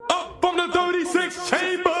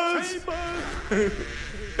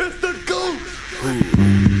It's the GOAT.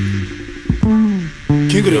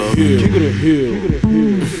 King of the hill. King of the hill.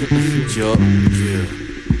 Yup, yeah.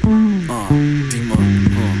 Dima,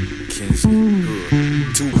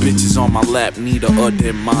 McKenzie. Two bitches on my lap, neither other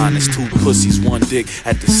than mine. It's two pussies, one dick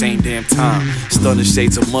at the same damn time. Stunning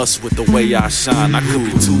shades of must with the way I shine. I could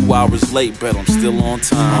be 2 hours late, but I'm still on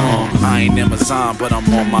time. I ain't Amazon, but I'm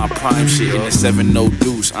on my prime shit. In the 7-0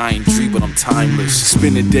 deuce, I ain't Dre, but I'm timeless.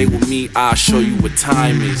 Spend a day with me, I'll show you what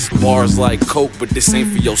time is. Bars like Coke, but this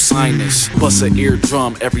ain't for your sinus. Bust an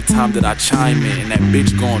eardrum every time that I chime in. And that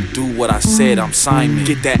bitch gon' do what I said, I'm Simon.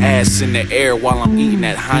 Get that ass in the air while I'm eating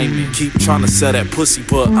that hymen. Keep trying to sell that pussy,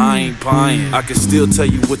 but I ain't buying. I can still tell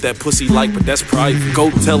you what that pussy like, but that's private. Go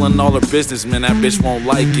telling all her business, man, that bitch won't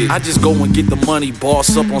like it. I just go and get the money,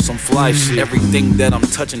 boss up on some fly shit. Everything that I'm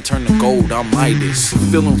touching turn to gold, I'm Midas.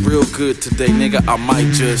 Feeling real good today, nigga, I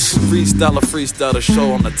might just freestyle the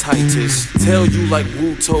show on the tightest. Tell you like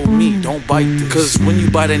Wu told me, don't bite this. Cause when you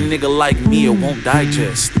bite a nigga like me, it won't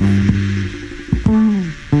digest.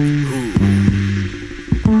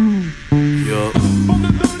 Yup.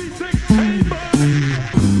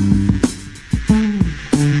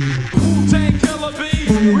 Wu-Tang Killer B,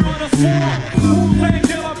 we on the floor. Wu-Tang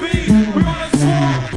Killer.